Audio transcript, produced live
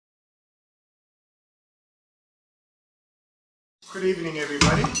Good evening,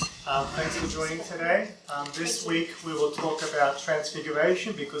 everybody. Thanks for joining today. This week we will talk about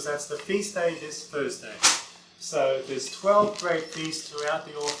Transfiguration because that's the feast day this Thursday. So there's 12 great feasts throughout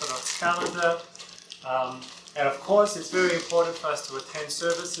the Orthodox calendar. And of course, it's very important for us to attend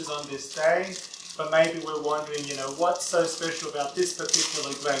services on this day. But maybe we're wondering, what's so special about this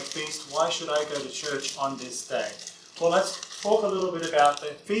particular great feast? Why should I go to church on this day? Well, let's talk a little bit about the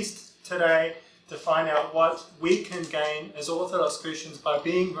feast today to find out what we can gain as Orthodox Christians by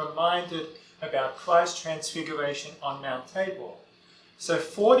being reminded about Christ's transfiguration on Mount Tabor. So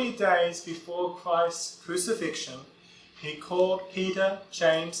 40 days before Christ's crucifixion, he called Peter,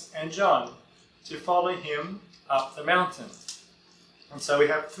 James, and John to follow him up the mountain. And so we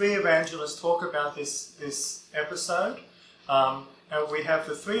have three evangelists talk about this episode. And we have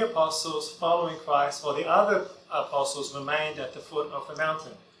the three apostles following Christ, while the other apostles remained at the foot of the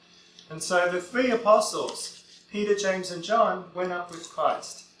mountain. And so the three apostles, Peter, James, and John, went up with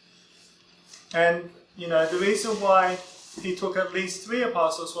Christ. And, the reason why he took at least three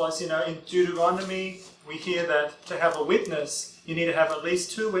apostles was, in Deuteronomy, we hear that to have a witness, you need to have at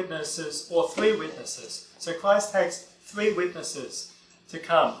least two witnesses or three witnesses. So Christ takes three witnesses to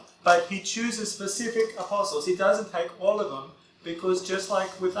come. But he chooses specific apostles. He doesn't take all of them because just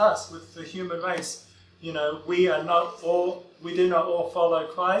like with us, with the human race, we do not all follow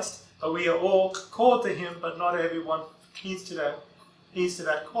Christ. But we are all called to him, but not everyone heeds to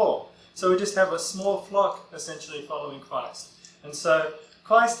that call. So we just have a small flock essentially following Christ. And so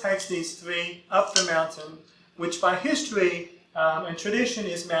Christ takes these three up the mountain, which by history and tradition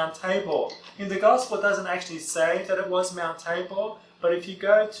is Mount Tabor. In the Gospel it doesn't actually say that it was Mount Tabor, but if you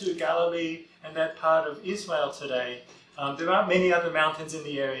go to Galilee and that part of Israel today, there aren't many other mountains in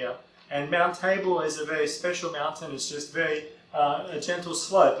the area. And Mount Tabor is a very special mountain. It's just a gentle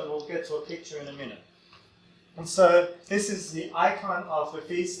slope, and we'll get to a picture in a minute. And so this is the icon of the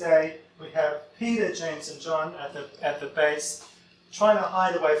feast day. We have Peter, James, and John at the base, trying to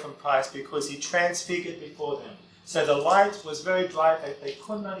hide away from Christ because he transfigured before them. So the light was very bright that they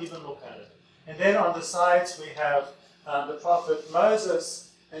could not even look at it. And then on the sides we have the prophet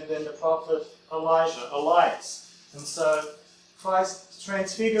Moses, and then the prophet Elias. And so Christ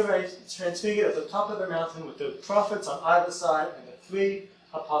transfigured at the top of the mountain with the prophets on either side and the three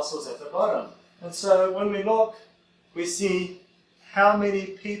apostles at the bottom. And so when we look, we see how many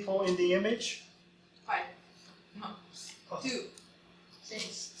people in the image? 5. No. 2.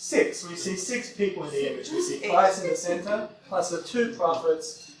 6. 6. We see 6 people in the image. We see Christ in the center, plus the 2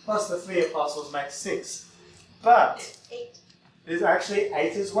 prophets, plus the 3 apostles make 6. But 8. there's actually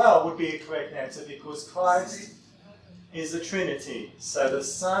 8 as well would be a correct answer because Christ is the Trinity. So the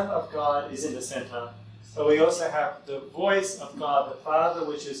Son of God is in the center. But we also have the voice of God the Father,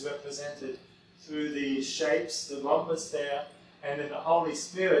 which is represented through the shapes, the rhombus there. And then the Holy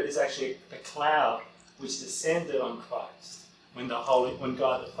Spirit is actually the cloud which descended on Christ when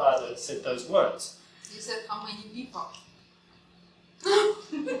God the Father said those words. You said how many people?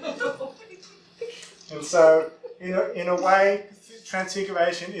 And so, in a way,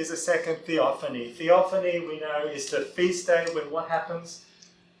 Transfiguration is a second theophany. Theophany, we know, is the feast day when what happens?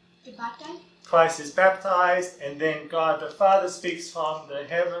 The baptized? Christ is baptized, and then God the Father speaks from the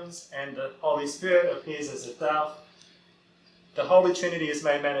heavens, and the Holy Spirit appears as a dove. The Holy Trinity is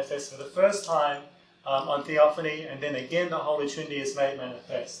made manifest for the first time on Theophany, and then again the Holy Trinity is made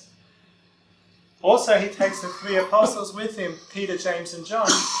manifest. Also, he takes the 3 apostles with him, Peter, James, and John,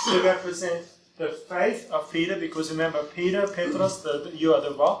 to represent the faith of Peter, because remember, Peter, Petros, you are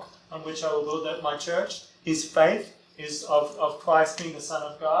the rock on which I will build my church. His faith is of Christ being the Son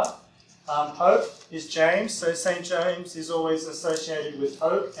of God. Hope is James, so St. James is always associated with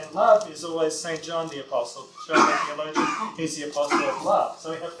hope, and love is always St. John the Apostle. John the theologian is the Apostle of love. So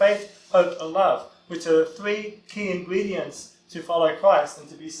we have faith, hope, and love, which are the 3 key ingredients to follow Christ and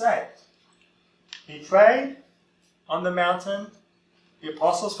to be saved. He prayed on the mountain, the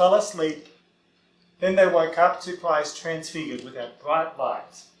apostles fell asleep, then they woke up to Christ transfigured with that bright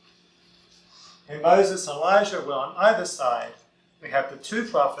light. And Moses and Elijah were on either side. We have the 2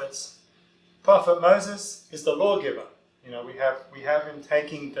 prophets. Prophet Moses is the lawgiver. We have him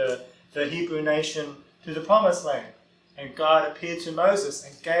taking the Hebrew nation to the promised land. And God appeared to Moses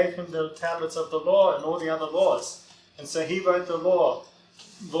and gave him the tablets of the law and all the other laws. And so he wrote the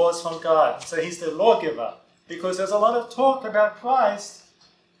laws from God. So he's the lawgiver. Because there's a lot of talk about Christ.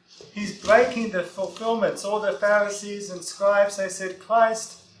 He's breaking the fulfillments. All the Pharisees and scribes, they said,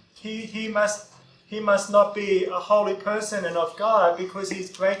 Christ, he must not be a holy person and of God because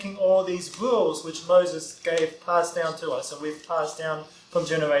he's breaking all these rules which Moses passed down to us, and we've passed down from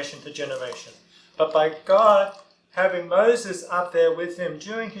generation to generation. But by God having Moses up there with him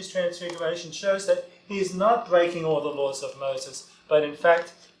during his transfiguration shows that he is not breaking all the laws of Moses, but in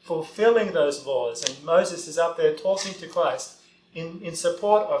fact fulfilling those laws. And Moses is up there talking to Christ in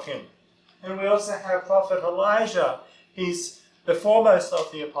support of him. And we also have Prophet Elijah. He's the foremost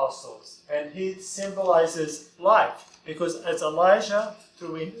of the apostles, and he symbolizes life, because as Elijah,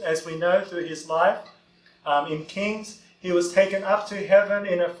 as we know through his life in Kings, he was taken up to heaven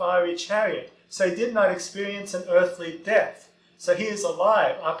in a fiery chariot. So he did not experience an earthly death. So he is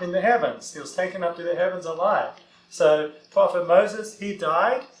alive up in the heavens. He was taken up to the heavens alive. So Prophet Moses, he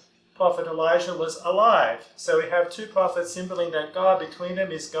died. Prophet Elijah was alive. So we have two prophets symboling that God between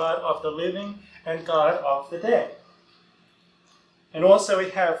them is God of the living and God of the dead. And also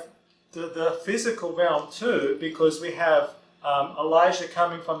we have the physical realm too, because we have Elijah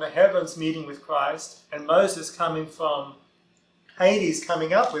coming from the heavens meeting with Christ, and Moses coming from Hades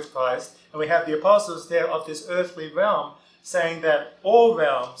coming up with Christ. And we have the apostles there of this earthly realm saying that all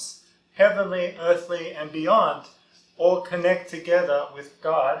realms, heavenly, earthly, and beyond, all connect together with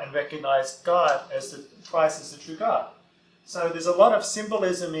God and recognize God as Christ as the true God. So there's a lot of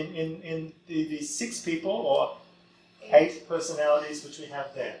symbolism in the 6 people or 8 personalities which we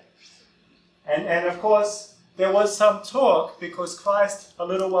have there. And of course, there was some talk because Christ, a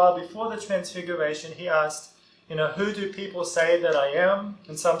little while before the Transfiguration, he asked, who do people say that I am?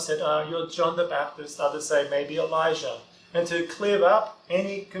 And some said, you're John the Baptist. Others say, maybe Elijah. And to clear up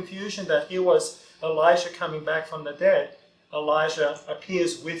any confusion that he was Elijah coming back from the dead, Elijah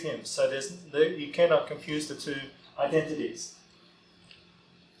appears with him. So you cannot confuse the two identities.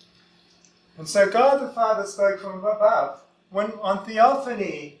 And so God the Father spoke from above. When on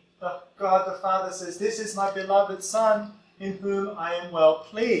theophany, God the Father says, "This is my beloved Son, in whom I am well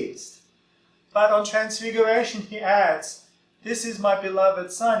pleased." But on Transfiguration he adds, "This is my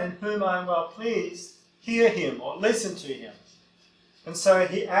beloved Son, in whom I am well pleased. Hear him," or listen to him. And so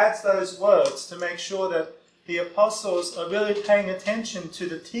he adds those words to make sure that the apostles are really paying attention to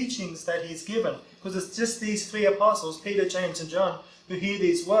the teachings that he's given. Because it's just these 3 apostles, Peter, James, and John, who hear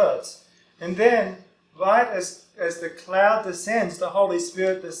these words. And then, right as the cloud descends, the Holy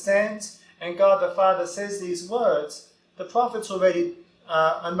Spirit descends, and God the Father says these words, the prophets already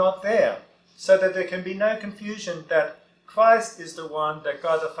are not there. So that there can be no confusion that Christ is the one that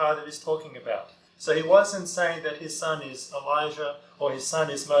God the Father is talking about. So he wasn't saying that his son is Elijah or his son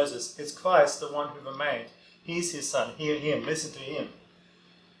is Moses. It's Christ, the one who remained. He's his son. Hear him. Listen to him.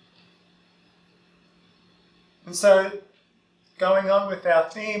 And so, going on with our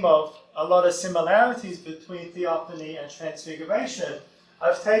theme of a lot of similarities between theophany and transfiguration,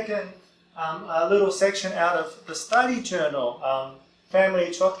 I've taken a little section out of the study journal. Family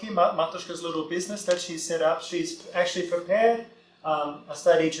Chotki, Matushka's little business that she set up. She's actually prepared a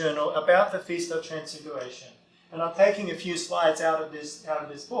study journal about the Feast of Transfiguration. And I'm taking a few slides out of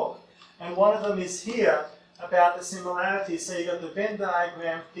this book. And one of them is here about the similarities. So you've got the Venn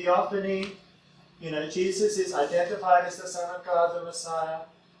diagram, theophany. Jesus is identified as the Son of God, the Messiah.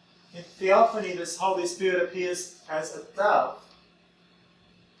 In theophany, this Holy Spirit appears as a dove.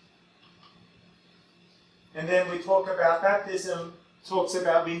 And then we talk about baptism, talks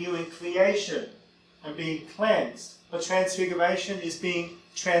about renewing creation and being cleansed. But transfiguration is being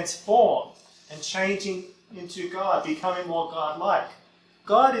transformed and changing into God, becoming more God-like.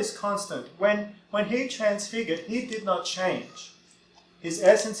 God is constant. When he transfigured, he did not change. His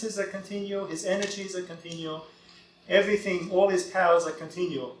essences are continual, his energies are continual, everything, all his powers are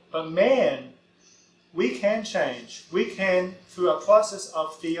continual. But man, we can change. We can, through a process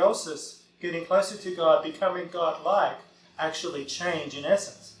of theosis, getting closer to God, becoming God-like, actually change in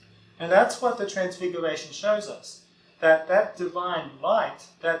essence. And that's what the Transfiguration shows us. That divine light,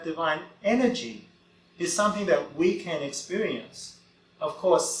 that divine energy, is something that we can experience. Of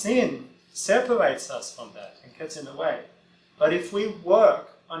course, sin separates us from that and gets in the way. But if we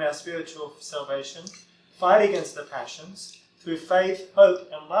work on our spiritual salvation, fight against the passions, through faith, hope,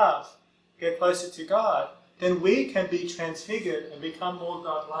 and love, get closer to God, then we can be transfigured and become more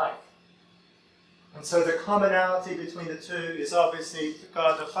God-like. And so the commonality between the two is obviously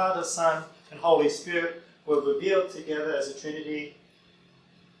God the Father, Son, and Holy Spirit were revealed together as a Trinity.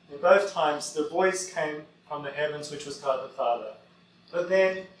 In both times, the voice came from the heavens, which was God the Father. But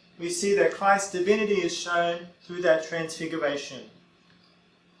then we see that Christ's divinity is shown through that transfiguration.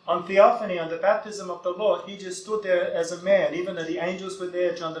 On theophany, on the baptism of the Lord, he just stood there as a man. Even though the angels were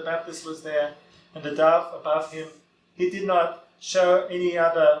there, John the Baptist was there, and the dove above him, he did not show any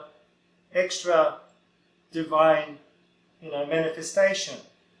other extra divine, manifestation.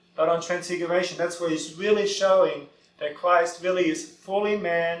 But on Transfiguration, that's where he's really showing that Christ really is fully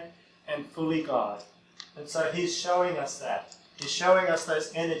man and fully God. And so he's showing us that. He's showing us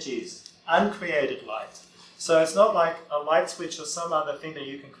those energies, uncreated light. So it's not like a light switch or some other thing that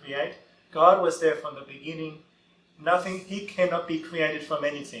you can create. God was there from the beginning. Nothing, he cannot be created from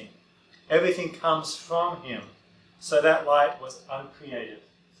anything. Everything comes from him. So that light was uncreated.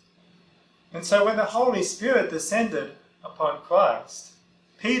 And so when the Holy Spirit descended upon Christ,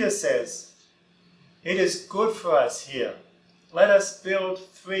 Peter says, "It is good for us here. Let us build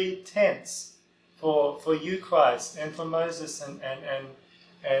 3 tents for you, Christ, and for Moses and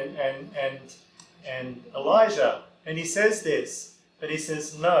Elijah." And he says this, but he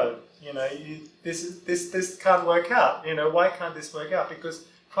says, no, this can't work out. Why can't this work out? Because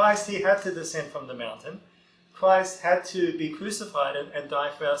Christ, he had to descend from the mountain. Christ had to be crucified and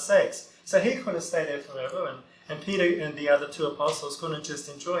die for our sakes. So he couldn't stay there forever, and Peter and the other 2 apostles couldn't just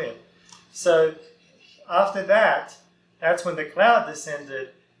enjoy it. So after that, that's when the cloud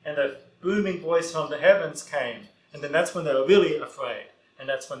descended and the booming voice from the heavens came. And then that's when they were really afraid. And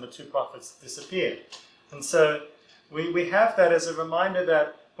that's when the 2 prophets disappeared. And so we have that as a reminder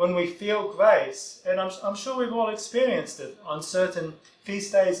that when we feel grace, and I'm sure we've all experienced it on certain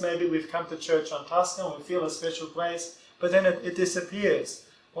feast days, maybe we've come to church on Pascha and we feel a special grace, but then it disappears.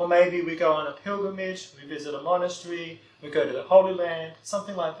 Or maybe we go on a pilgrimage, we visit a monastery, we go to the Holy Land,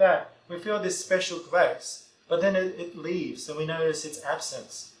 something like that. We feel this special grace, but then it leaves and we notice its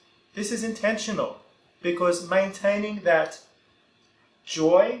absence. This is intentional, because maintaining that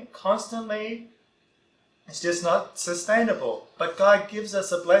joy constantly is just not sustainable. But God gives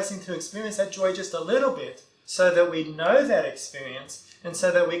us a blessing to experience that joy just a little bit, so that we know that experience, and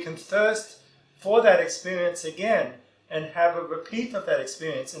so that we can thirst for that experience again, and have a repeat of that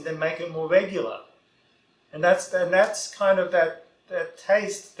experience, and then make it more regular. And that's kind of that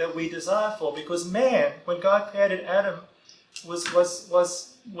taste that we desire for, because man, when God created Adam, was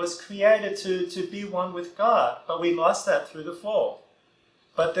created to be one with God, but we lost that through the fall.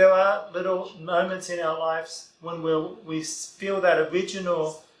 But there are little moments in our lives when we feel that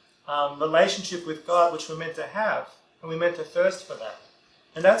original relationship with God which we're meant to have, and we're meant to thirst for that.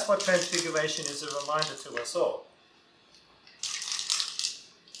 And that's what Transfiguration is a reminder to us all.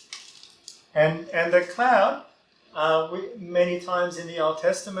 And the cloud, many times in the Old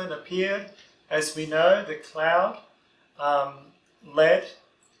Testament appeared, as we know, the cloud led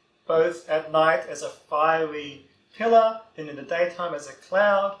both at night as a fiery pillar, and in the daytime as a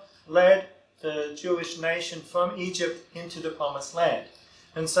cloud, led the Jewish nation from Egypt into the Promised Land.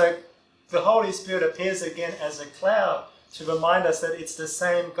 And so the Holy Spirit appears again as a cloud to remind us that it's the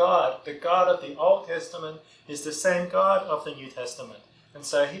same God. The God of the Old Testament is the same God of the New Testament. And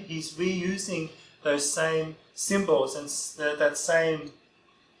so he's reusing those same symbols and that same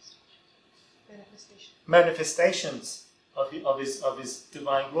manifestations of his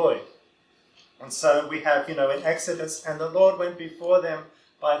divine glory. And so we have, in Exodus, "And the Lord went before them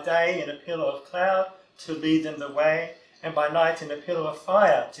by day in a pillar of cloud to lead them the way, and by night in a pillar of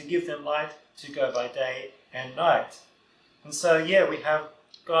fire to give them light to go by day and night." And so, we have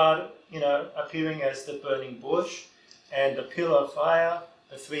God, appearing as the burning bush and the pillar of fire,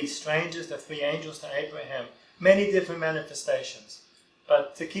 the 3 strangers, the 3 angels to Abraham, many different manifestations.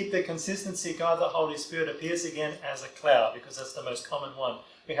 But to keep the consistency, God the Holy Spirit appears again as a cloud, because that's the most common one.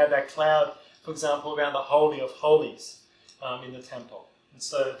 We have that cloud, for example, around the Holy of Holies in the temple. And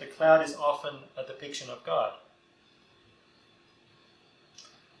so the cloud is often a depiction of God.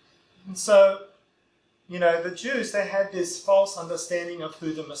 And so, the Jews, they had this false understanding of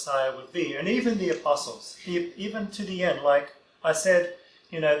who the Messiah would be. And even the apostles, even to the end, like I said,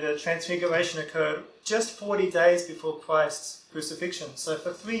 the Transfiguration occurred just 40 days before Christ's crucifixion. So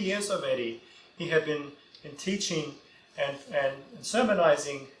for 3 years already, he had been teaching and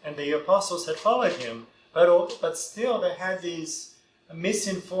sermonizing, and the apostles had followed him. But still, they had these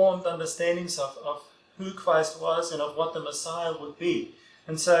misinformed understandings of who Christ was and of what the Messiah would be.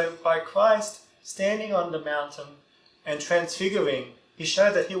 And so by Christ standing on the mountain and transfiguring, he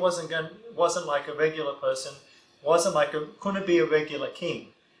showed that he wasn't like a regular person, couldn't be a regular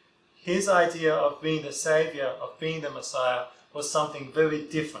king. His idea of being the Savior, of being the Messiah, was something very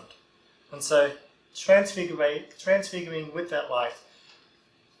different. And so transfiguring with that light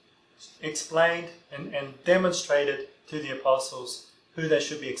explained and demonstrated to the apostles who they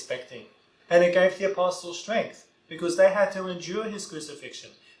should be expecting. And it gave the apostles strength, because they had to endure his crucifixion.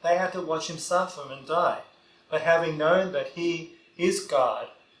 They had to watch him suffer and die. But having known that he is God,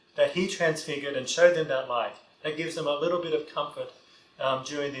 that he transfigured and showed them that light, that gives them a little bit of comfort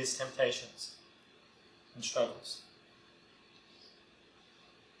during these temptations and struggles.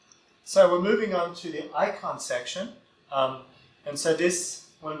 So we're moving on to the icon section. And so this,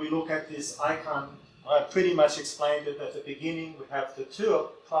 when we look at this icon I pretty much explained it at the beginning. We have the two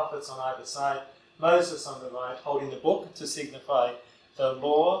prophets on either side, Moses on the right holding the book to signify the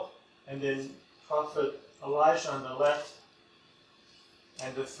law, and then prophet Elijah on the left,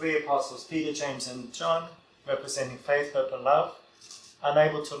 and the three apostles, Peter, James and John, representing faith, hope and love,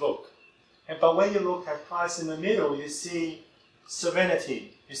 unable to look. But when you look at Christ in the middle, you see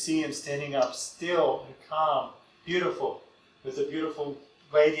serenity. You see him standing up still and calm, beautiful, with the beautiful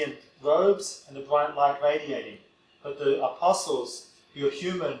radiant robes and the bright light radiating. But the apostles, you're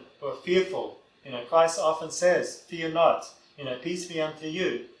human, were fearful. Christ often says, fear not, peace be unto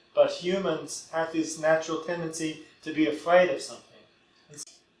you. But humans have this natural tendency to be afraid of something.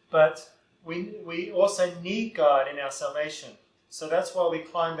 But we also need God in our salvation. So that's why we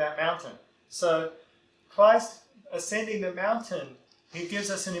climb that mountain. So Christ ascending the mountain, he gives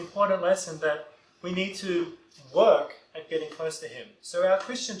us an important lesson that we need to work at getting close to him. So our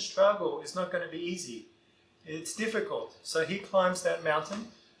Christian struggle is not going to be easy. It's difficult. So he climbs that mountain,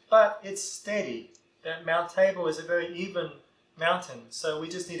 but it's steady. That Mount Tabor is a very even mountain. So we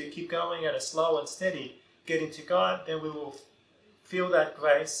just need to keep going at a slow and steady, getting to God. Then we will feel that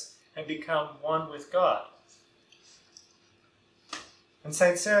grace and become one with God. In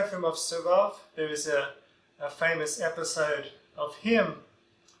Saint Seraphim of Sarov, there is a famous episode of him,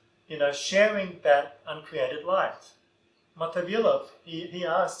 sharing that uncreated light. Matavilov, he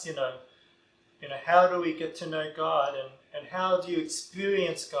asked, how do we get to know God, and how do you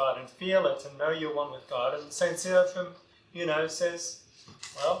experience God and feel it and know you're one with God? And Saint Seraphim, says,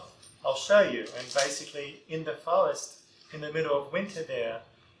 well, I'll show you. And basically, in the forest, in the middle of winter there,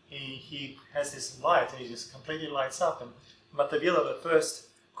 he has this light, and he just completely lights up. And Matavilov at first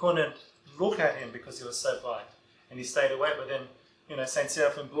couldn't look at him because he was so bright, and he stayed away. But then, Saint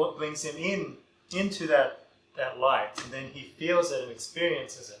Seraphim brings him into that light, and then he feels it and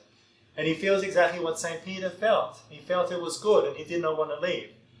experiences it. And he feels exactly what Saint Peter felt. He felt it was good, and he did not want to leave.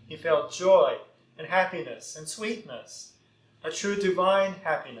 He felt joy and happiness and sweetness, a true divine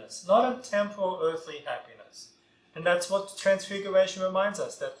happiness, not a temporal earthly happiness. And that's what Transfiguration reminds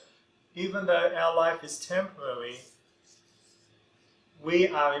us, that even though our life is temporary, we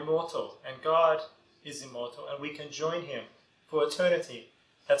are immortal, and God is immortal, and we can join him for eternity.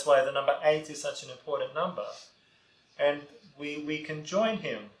 That's why the number 8 is such an important number. And we can join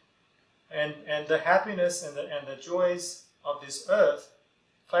him. And the happiness and the joys of this earth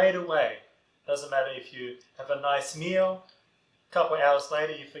fade away. Doesn't matter if you have a nice meal, a couple of hours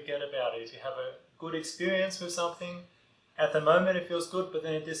later you forget about it. If you have a good experience with something, at the moment it feels good, but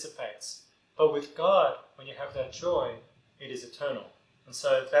then it dissipates. But with God, when you have that joy, it is eternal. And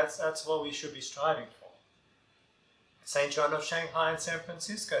so that's what we should be striving for. St. John of Shanghai and San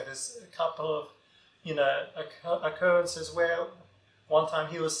Francisco, there's a couple of occurrences where one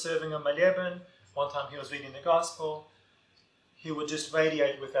time he was serving a Maleben, one time he was reading the Gospel. He would just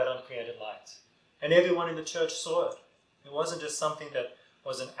radiate with that uncreated light. And everyone in the church saw it. It wasn't just something that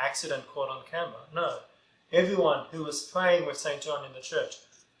was an accident caught on camera. No. Everyone who was praying with St. John in the church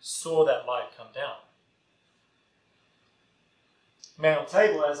saw that light come down. Mount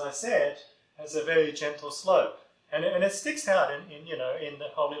Tabor, as I said, has a very gentle slope. And it sticks out in the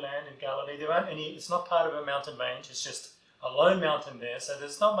Holy Land in Galilee. There aren't any, it's not part of a mountain range, it's just a lone mountain there. So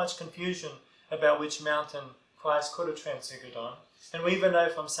there's not much confusion about which mountain Christ could have transfigured on. And we even know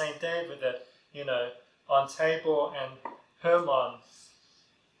from St. David that, on Tabor and Hermon,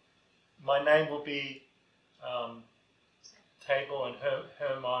 my name will be Tabor, and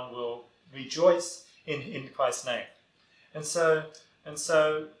Hermon will rejoice in Christ's name. And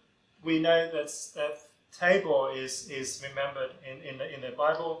so we know that Tabor is remembered in the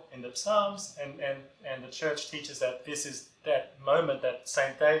Bible, in the Psalms, and the Church teaches that this is that moment that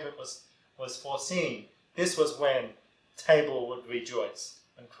Saint David was foreseeing. This was when Tabor would rejoice,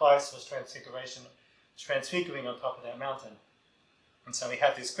 when Christ was transfiguring on top of that mountain. And so we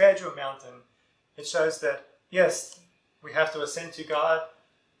have this gradual mountain. It shows that, yes, we have to ascend to God,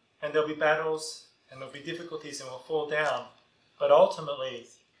 and there'll be battles, and there'll be difficulties, and we'll fall down. But ultimately,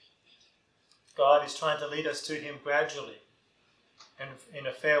 God is trying to lead us to him gradually and in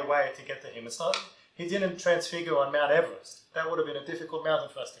a fair way to get to him. It's not, he didn't transfigure on Mount Everest. That would have been a difficult mountain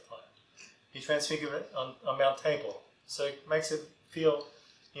for us to climb. He transfigured it on Mount Tabor. So it makes it feel,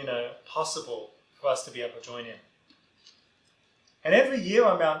 possible for us to be able to join in. And every year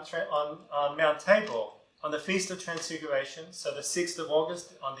on Mount Tabor, on the Feast of Transfiguration, so the 6th of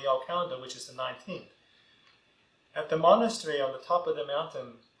August on the old calendar, which is the 19th, at the monastery on the top of the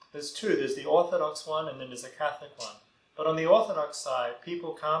mountain, there's two. There's the Orthodox one, and then there's a Catholic one. But on the Orthodox side,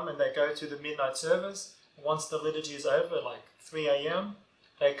 people come and they go to the midnight service. Once the liturgy is over, like 3 a.m.,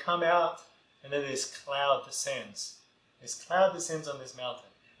 they come out and then this cloud descends. This cloud descends on this mountain,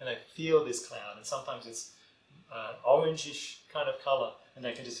 and they feel this cloud, and sometimes it's orangish kind of color, and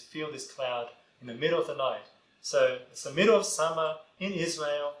they can just feel this cloud in the middle of the night. So it's the middle of summer in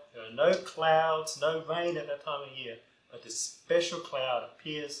Israel. There are no clouds, no rain at that time of year, but this special cloud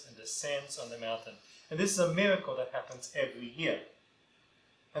appears and descends on the mountain. And this is a miracle that happens every year.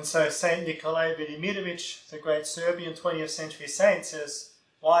 And so Saint Nicolae Velimirovic, the great Serbian 20th century saint, says,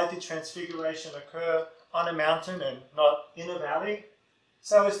 why did Transfiguration occur on a mountain and not in a valley?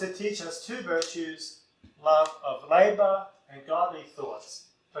 So as to teach us two virtues, love of labour and godly thoughts.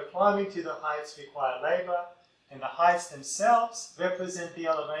 For climbing to the heights require labour, and the heights themselves represent the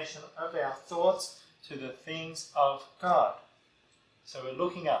elevation of our thoughts to the things of God. So we're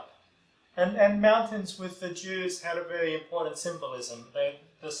looking up. And mountains with the Jews had a very important symbolism.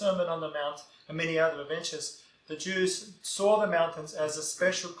 The Sermon on the Mount and many other adventures, the Jews saw the mountains as a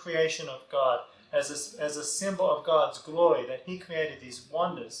special creation of God, as a symbol of God's glory, that He created these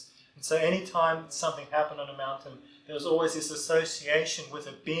wonders. And so anytime something happened on a mountain, there was always this association with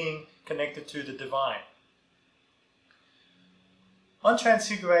a being connected to the divine. On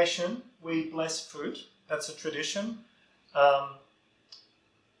Transfiguration, we bless fruit. That's a tradition.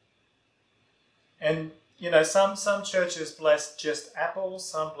 And some churches bless just apples,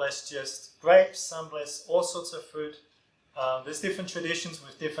 some bless just grapes, some bless all sorts of fruit. There's different traditions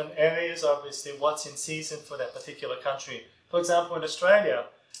with different areas, obviously, what's in season for that particular country. For example, in Australia,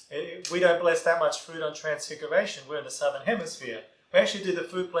 we don't bless that much fruit on Transfiguration. We're in the Southern Hemisphere. We actually do the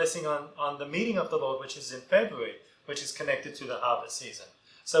fruit blessing on the meeting of the Lord, which is in February, which is connected to the harvest season.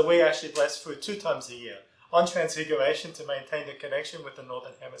 So we actually bless fruit 2 times a year. On Transfiguration to maintain the connection with the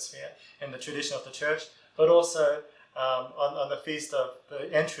Northern Hemisphere and the tradition of the church, but also on the Feast of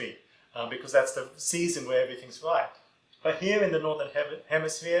the Entry, because that's the season where everything's right. But here in the Northern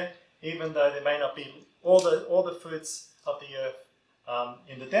Hemisphere, even though there may not be all the fruits of the earth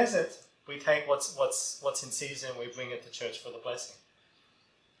in the desert, we take what's in season and we bring it to church for the blessing.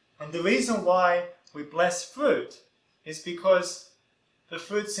 And the reason why we bless fruit is because the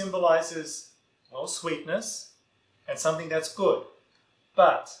fruit symbolizes, well, sweetness and something that's good.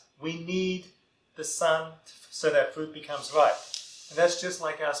 But we need the sun so that fruit becomes ripe. And that's just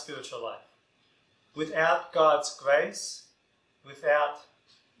like our spiritual life. Without God's grace, without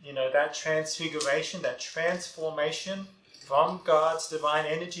that transfiguration, that transformation from God's divine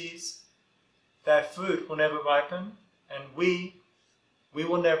energies, that fruit will never ripen, and we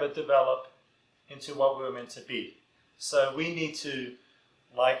will never develop into what we were meant to be. So we need to,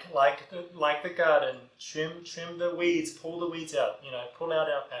 like the garden, trim the weeds, pull the weeds out, pull out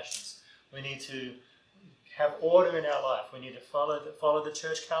our passions. We need to have order in our life. We need to follow the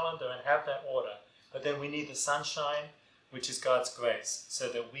church calendar and have that order. But then we need the sunshine, which is God's grace, so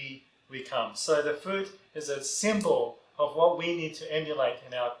that we come. So the fruit is a symbol of what we need to emulate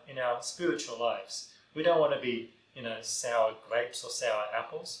in our spiritual lives. We don't want to be, sour grapes or sour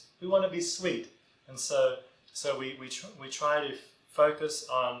apples. We want to be sweet. And so we try to focus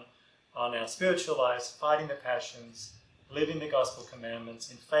on our spiritual lives, fighting the passions, living the gospel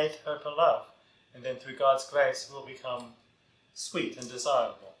commandments in faith, hope, and love. And then through God's grace, we'll become sweet and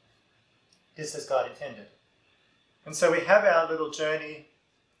desirable, just as God intended. And so we have our little journey.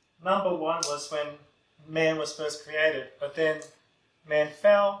 Number 1 was when man was first created, but then man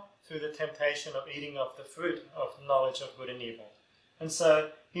fell through the temptation of eating of the fruit of knowledge of good and evil. And so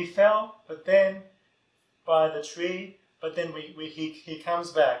he fell, but then by the tree, but then he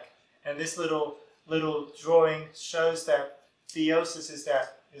comes back. And this little drawing shows that theosis is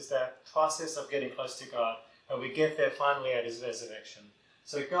that process of getting close to God. And we get there finally at his resurrection.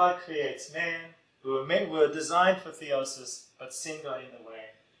 So God creates man. We were designed for theosis, but sin got in the way.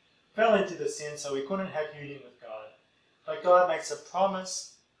 Fell into the sin, so we couldn't have union with God. But God makes a promise.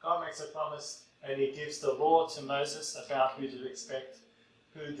 And he gives the law to Moses about who to expect,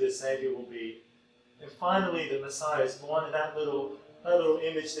 who the Savior will be. And finally, the Messiah is born, and that little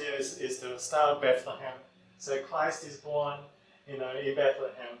image there is the Star of Bethlehem. So Christ is born, in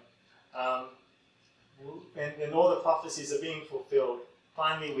Bethlehem. And all the prophecies are being fulfilled.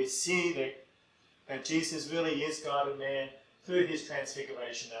 Finally, we see that Jesus really is God and man through his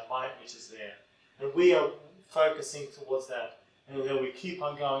transfiguration, that light which is there. And we are focusing towards that. And then we keep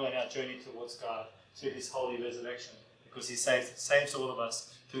on going on our journey towards God through his holy resurrection, because he saves all of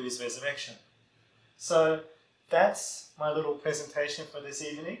us through his resurrection. So that's my little presentation for this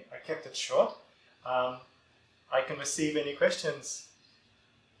evening. I kept it short. I can receive any questions.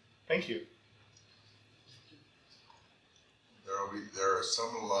 Thank you. There are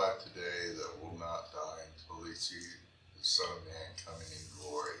some alive today that will not die until they see the Son of Man coming in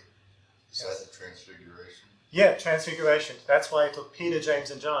glory. Is that Yeah, Transfiguration. That's why he took Peter,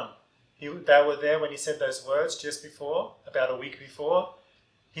 James, and John. They were there when he said those words just before, about a week before.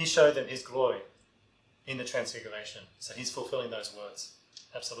 He showed them his glory in the Transfiguration. So he's fulfilling those words.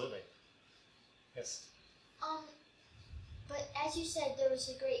 Absolutely. Yes. But as you said, there was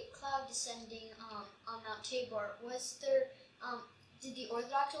a great cloud descending on Mount Tabor. Was there? Did the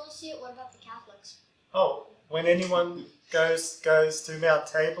Orthodox only see it? What about the Catholics? Oh, when anyone goes to Mount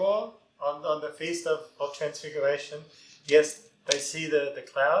Tabor on the Feast of Transfiguration, yes, they see the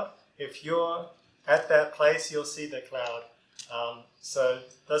cloud. If you're at that place, you'll see the cloud. So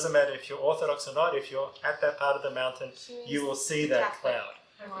it doesn't matter if you're Orthodox or not, if you're at that part of the mountain, you will see that cloud.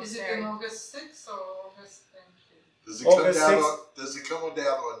 Is it on August 6th or August 10th? Does it August come down 6th? on? Does it come down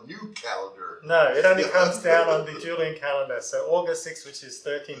on a new calendar? No, it only comes down on the Julian calendar. So August 6th, which is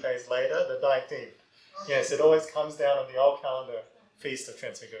 13 days later, the 19th. Yes, it always comes down on the old calendar, Feast of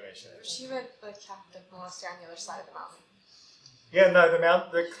Transfiguration. She meant the Catholic monastery on the other side of the mountain. Yeah, no,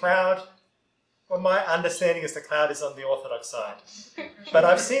 the cloud, well, my understanding is the cloud is on the Orthodox side. But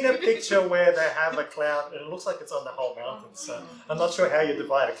I've seen a picture where they have a cloud, and it looks like it's on the whole mountain. So I'm not sure how you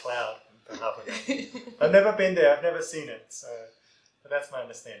divide a cloud into half of it. I've never been there, I've never seen it. So, but that's my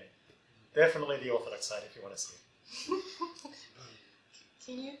understanding. Definitely the Orthodox side if you want to see it.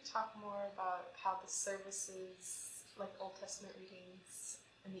 Can you talk more about how the services, like Old Testament readings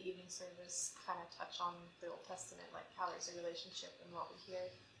and the evening service, kind of touch on the Old Testament, like how there's a relationship in what we hear?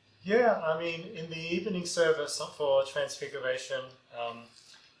 Yeah, I mean, in the evening service for Transfiguration,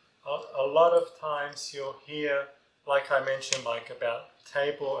 a lot of times you'll hear, like I mentioned, like about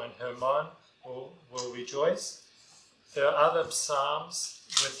Tabor and Hermon will rejoice. There are other psalms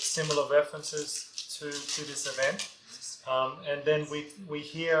with similar references to this event. And then we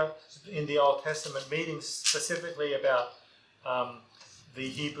hear in the Old Testament meetings specifically about the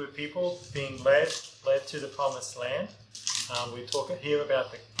Hebrew people being led to the promised land. We hear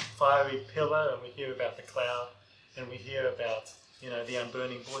about the fiery pillar, and we hear about the cloud, and we hear about the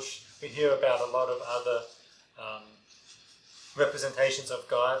unburning bush. We hear about a lot of other representations of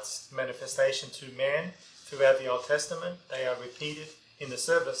God's manifestation to man throughout the Old Testament. They are repeated in the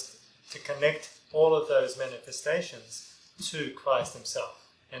service to connect all of those manifestations to Christ himself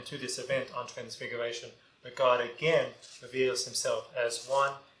and to this event on Transfiguration, where God again reveals himself as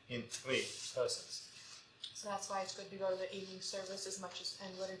one in three persons. So that's why it's good to go to the evening service as much as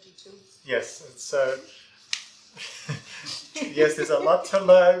and liturgy too. Yes, and so yes, there's a lot to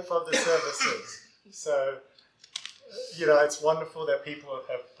learn from the services. So it's wonderful that people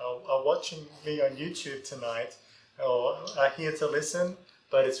are watching me on YouTube tonight or are here to listen,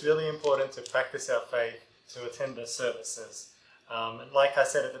 but it's really important to practice our faith, to attend the services. And like I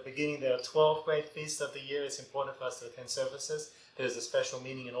said at the beginning, there are 12 great feasts of the year. It's important for us to attend services. There's a special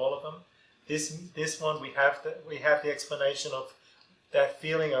meaning in all of them. This one, we have the explanation of that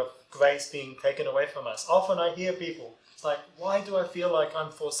feeling of grace being taken away from us. Often I hear people, it's like, why do I feel like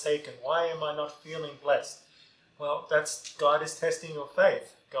I'm forsaken? Why am I not feeling blessed? Well, God is testing your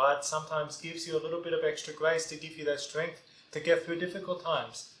faith. God sometimes gives you a little bit of extra grace to give you that strength to get through difficult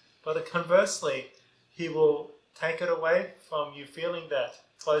times. But conversely, he will take it away from you feeling that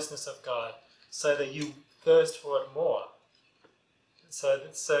closeness of God so that you thirst for it more.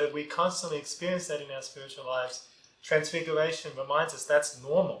 So we constantly experience that in our spiritual lives. Transfiguration reminds us that's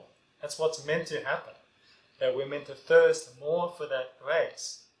normal. That's what's meant to happen. That we're meant to thirst more for that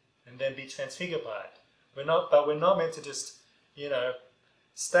grace and then be transfigured by it. We're not meant to just,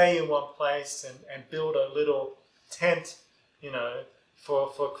 stay in one place and build a little tent,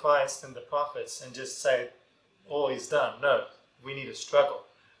 for Christ and the prophets and just say, all is done. No, we need to struggle.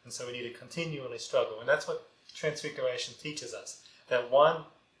 And so we need to continually struggle. And that's what Transfiguration teaches us. That one,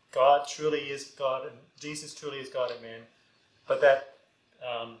 God truly is God and Jesus truly is God and man. But that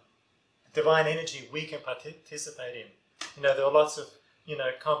divine energy we can participate in. There are lots of,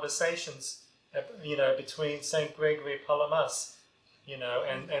 conversations, between St. Gregory Palamas,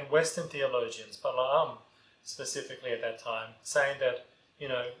 and Western theologians, Balaam specifically at that time, saying that,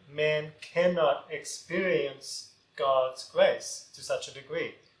 man cannot experience God's grace to such a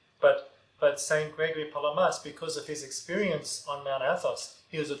degree. But St. Gregory Palamas, because of his experience on Mount Athos,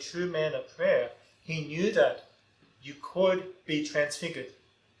 he was a true man of prayer. He knew that you could be transfigured,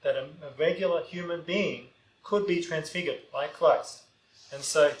 that a regular human being could be transfigured like Christ. And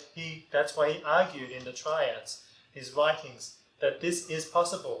so that's why he argued in the Triads, his writings, that this is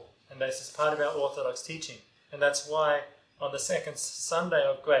possible, and this is part of our Orthodox teaching. And that's why on the second Sunday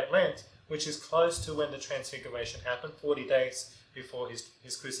of Great Lent, which is close to when the Transfiguration happened, 40 days before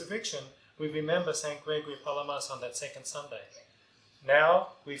his crucifixion, we remember St. Gregory Palamas on that second Sunday.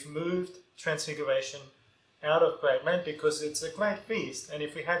 Now we've moved Transfiguration out of Great Lent because it's a great feast, and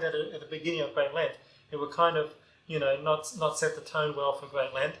if we had that at the beginning of Great Lent, it would kind of, not set the tone well for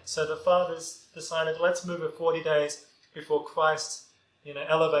Great Lent. So the fathers decided, let's move it 40 days before Christ's,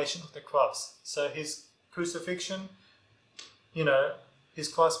 elevation of the cross. So his crucifixion, his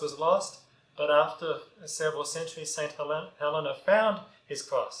cross was lost, but after several centuries, St. Helena found his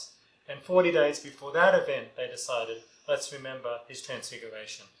cross. And 40 days before that event, they decided, let's remember his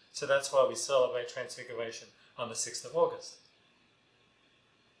transfiguration. So that's why we celebrate Transfiguration on the 6th of August.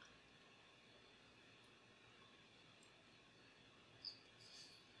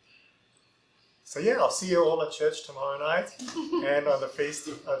 So yeah, I'll see you all at church tomorrow night and on the feast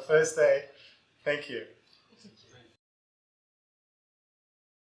of Thursday. Thank you.